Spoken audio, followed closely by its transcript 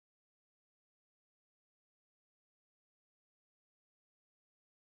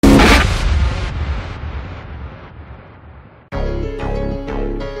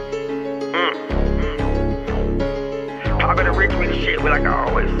baby, like I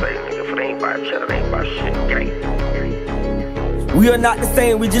always say, nigga, if it ain't about cheddar, it ain't about shit, gang. We are not the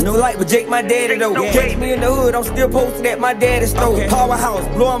same, we just alike, but Jake my daddy though. Catch me in the hood, I'm still posted at my daddy's store. Powerhouse,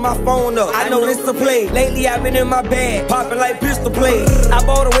 blowing my phone up. I know this a play. Lately I've been in my bag, popping like pistol plays. I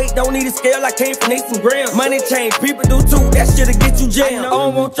bought a weight, don't need a scale, I came from Nathan Graham. Money change, people do too, that shit'll get you jammed. I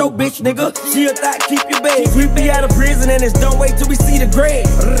don't want your bitch, nigga, she a thought, keep your bag. We be out of prison and it's don't wait till we see the grade.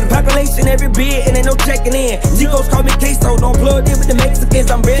 Population every bit and ain't no checking in. Chicos call me queso, don't plug in with the Mexicans,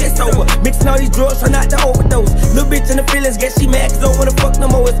 I'm ready sober. Mixing all these drugs, try not to overdose. Little bitch in the feelings, guess she mad cause don't wanna fuck no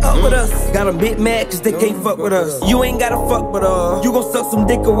more, it's up with us. Got them bit mad cause they can't fuck with us. You ain't gotta fuck with us. You gon' suck some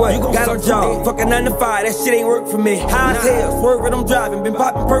dick or what? Got a job, fucking 9 to 5, that shit ain't work for me. High as hell, swerving, I'm driving, been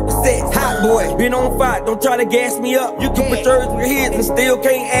popping Percocets. Hot boy, been on fire, don't try to gas me up. You can put yours with his and still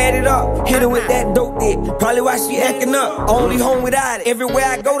can't add it up. Hit her with that dope dick, probably why she acting up. Only home without it, everywhere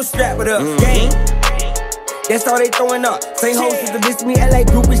I go to strap it up. Gang. That's all they throwing up. Same hoes used to diss me, LA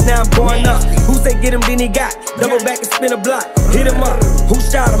groupies, now I'm going up. Who say get him, then he got. Double back and spin a block. Hit him up. Who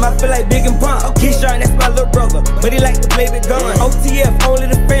shot him? I feel like Big and Pump. Keyshawn, that's my little brother, but he like to play with guns. OTF, only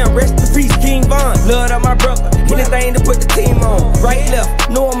the fam. Rest in peace, King Von. Blood on my brother. Anything to put the team on. Right, left,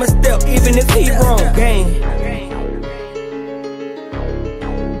 know I'm a step, even if he wrong.